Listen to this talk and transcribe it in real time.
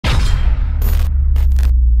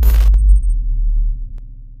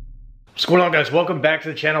What's going on, guys? Welcome back to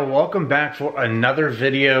the channel. Welcome back for another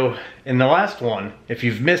video. In the last one, if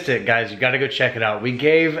you've missed it, guys, you got to go check it out. We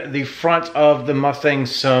gave the front of the Mustang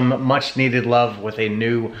some much needed love with a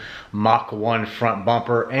new Mach 1 front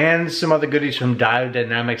bumper and some other goodies from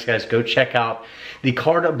DAVIDSON. Guys, go check out the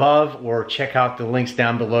card above or check out the links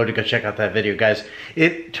down below to go check out that video, guys.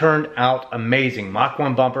 It turned out amazing. Mach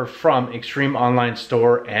 1 bumper from Extreme Online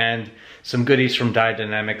Store and some goodies from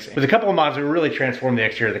DAVIDSON. With a couple of mods, we really transformed the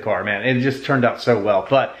exterior of the car, man. It just turned out so well.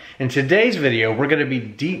 But in today's video, we're gonna be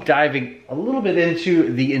deep diving a little bit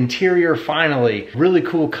into the interior finally. Really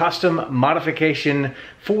cool custom modification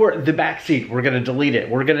for the back seat. We're gonna delete it.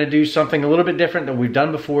 We're gonna do something a little bit different than we've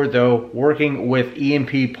done before, though, working with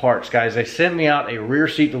EMP Parts. Guys, they sent me out a rear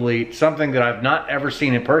seat delete, something that I've not ever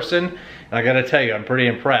seen in person. And I gotta tell you, I'm pretty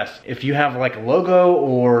impressed. If you have like a logo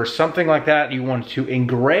or something like that you want to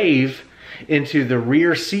engrave into the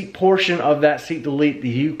rear seat portion of that seat delete,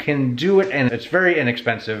 you can do it, and it's very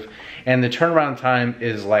inexpensive, and the turnaround time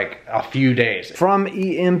is like a few days. From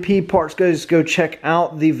EMP Parts, guys, go check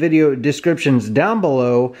out the video descriptions down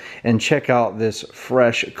below and check out this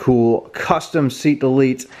fresh, cool custom seat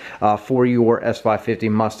delete for your S550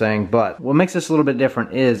 Mustang. But what makes this a little bit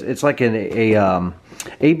different is it's like an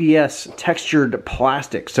ABS textured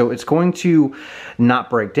plastic, so it's going to not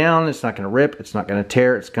break down, it's not going to rip, it's not going to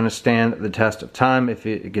tear, it's going to stand the test of time. If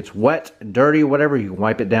it gets wet, dirty, whatever, you can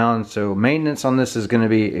wipe it down. So maintenance on this is going to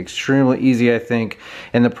be extremely easy, I think,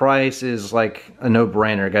 and the price is like a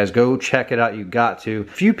no-brainer. Guys, go check it out, you got to.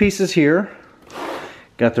 A few pieces here.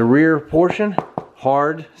 Got the rear portion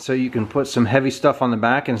hard, so you can put some heavy stuff on the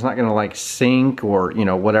back and it's not going to like sink or, you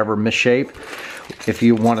know, whatever, misshape if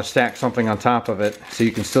you want to stack something on top of it, so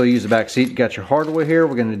you can still use the back seat. You got your hardware here.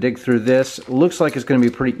 We're going to dig through this. Looks like it's going to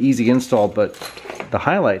be a pretty easy install, but the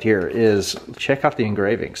highlight here is check out the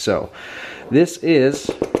engraving. So this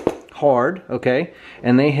is hard, okay,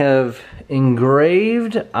 and they have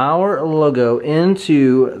engraved our logo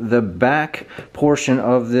into the back portion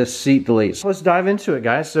of this seat delete. So let's dive into it,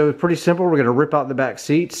 guys. So it's pretty simple. We're going to rip out the back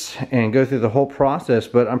seats and go through the whole process,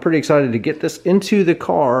 but I'm pretty excited to get this into the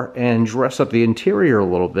car and dress up the interior a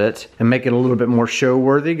little bit and make it a little bit more show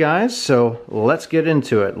worthy, guys. So let's get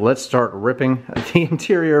into it. Let's start ripping the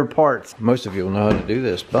interior parts. Most of you will know how to do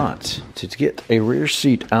this, but to get a rear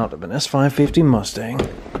seat out of an S550 Mustang,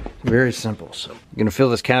 very simple. So you're gonna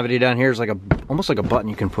feel this cavity down here is like almost like a button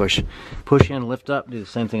you can push in, lift up. Do the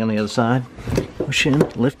same thing on the other side. Push in,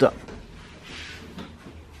 lift up.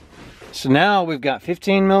 So now we've got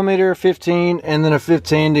 15mm, 15, and then a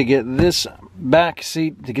 15 to get this back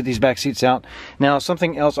seat, to get these back seats out. Now,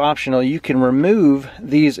 something else optional, you can remove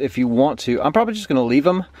these if you want to. I'm probably just going to leave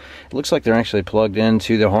them. It looks like they're actually plugged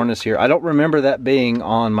into the harness here. I don't remember that being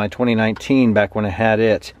on my 2019 back when I had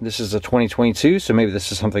it. This is a 2022, so maybe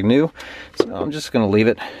this is something new. So I'm just going to leave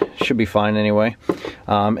it. Should be fine anyway.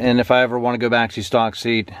 And if I ever want to go back to stock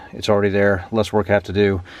seat, it's already there. Less work I have to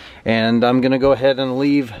do. And I'm going to go ahead and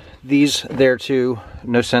leave these there too.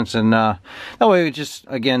 No sense in that way. It just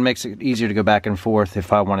again makes it easier to go back and forth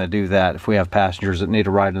if I want to do that, if we have passengers that need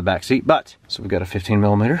a ride in the back seat. But so we've got a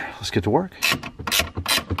 15mm. Let's get to work.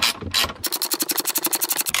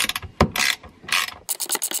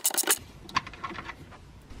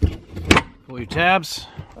 Pull your tabs,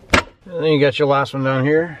 and then you got your last one down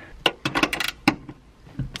here.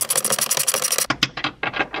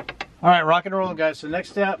 All right, rock and roll, guys. So next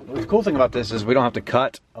step, the cool thing about this is we don't have to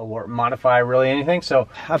cut or modify really anything. So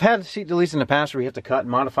I've had seat deletes in the past where you have to cut and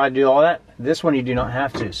modify, do all that. This one you do not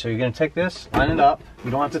have to. So you're gonna take this, line it up. You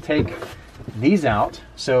don't have to take these out.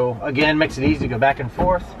 So again, makes it easy to go back and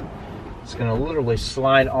forth. It's gonna literally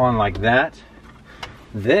slide on like that.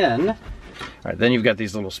 Then, all right, then you've got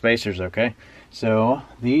these little spacers, okay? So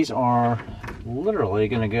these are literally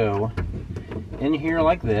gonna go in here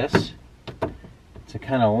like this to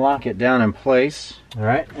kind of lock it down in place. All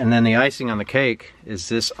right, and then the icing on the cake is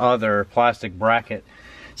this other plastic bracket.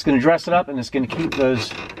 It's going to dress it up, and it's going to keep those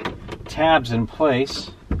tabs in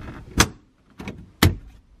place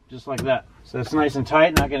just like that. So it's nice and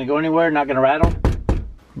tight, not going to go anywhere, not going to rattle.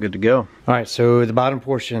 Good to go. All right, so the bottom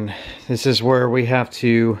portion, this is where we have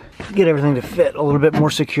to get everything to fit a little bit more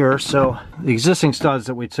secure. So the existing studs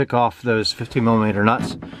that we took off those 15mm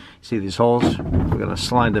nuts, see these holes? We're going to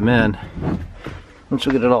slide them in once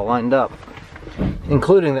we get it all lined up,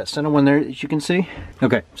 including that center one there that you can see.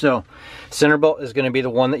 Okay, so center bolt is going to be the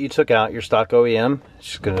one that you took out, your stock OEM. It's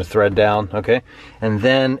just going to thread down, okay? And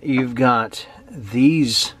then you've got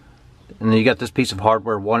these, and then you got this piece of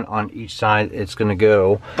hardware, one on each side. It's going to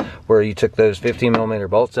go where you took those 15mm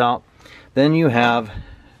bolts out. Then you have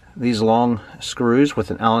these long screws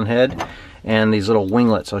with an Allen head and these little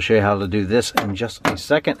winglets. I'll show you how to do this in just a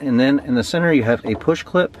second. And then in the center you have a push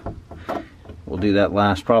clip. We'll do that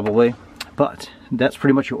last probably. But that's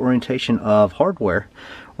pretty much your orientation of hardware,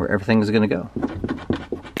 where everything is going to go.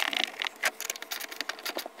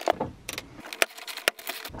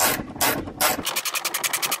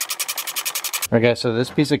 Alright guys, so this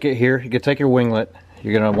piece of kit here, you can take your winglet,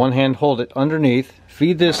 you're going to one hand hold it underneath,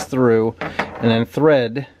 feed this through, and then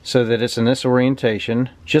thread so that it's in this orientation.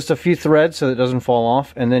 Just a few threads so that it doesn't fall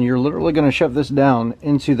off, and then you're literally going to shove this down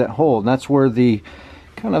into that hole. And that's where the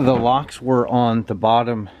kind of the locks were on the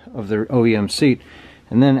bottom of the OEM seat.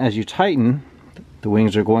 And then as you tighten, the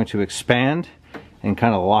wings are going to expand and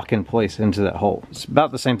kind of lock in place into that hole. It's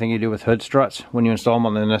about the same thing you do with hood struts when you install them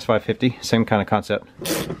on the NS550, same kind of concept.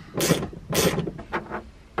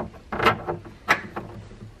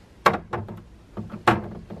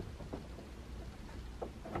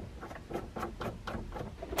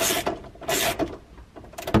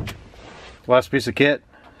 Last piece of kit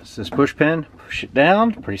is this push pin. Push it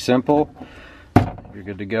down, pretty simple. You're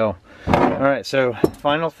good to go. Alright, so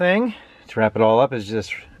final thing to wrap it all up is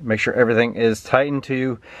just make sure everything is tightened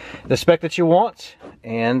to the spec that you want,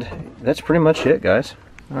 and that's pretty much it, guys.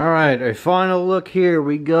 Alright, a final look, here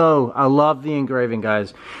we go. I love the engraving,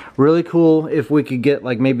 guys. Really cool if we could get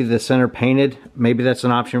like maybe the center painted. Maybe that's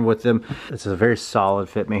an option with them. It's a very solid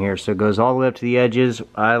fitment here, so it goes all the way up to the edges.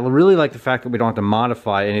 I really like the fact that we don't have to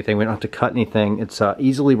modify anything. We don't have to cut anything. It's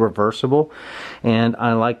easily reversible, and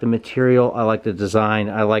I like the material. I like the design.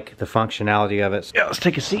 I like the functionality of it. Yeah, let's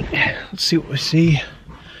take a seat. Let's see what we see.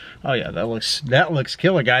 Oh yeah, that looks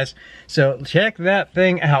killer, guys. So check that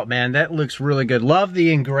thing out, man. That looks really good. Love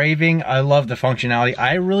the engraving. I love the functionality.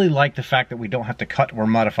 I really like the fact that we don't have to cut or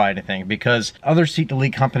modify anything, because other seat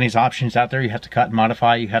delete companies options out there, you have to cut and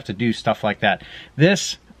modify, you have to do stuff like that.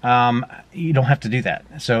 This, you don't have to do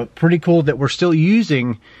that. So pretty cool that we're still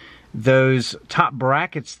using those top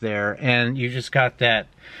brackets there, and you just got that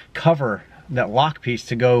cover, that lock piece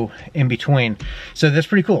to go in between. So that's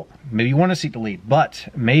pretty cool. Maybe you want a seat delete, but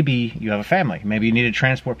maybe you have a family. Maybe you need to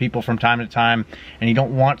transport people from time to time and you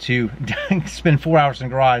don't want to spend 4 hours in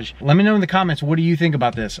the garage. Let me know in the comments, what do you think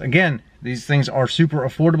about this? Again, these things are super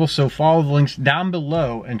affordable, so follow the links down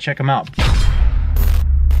below and check them out.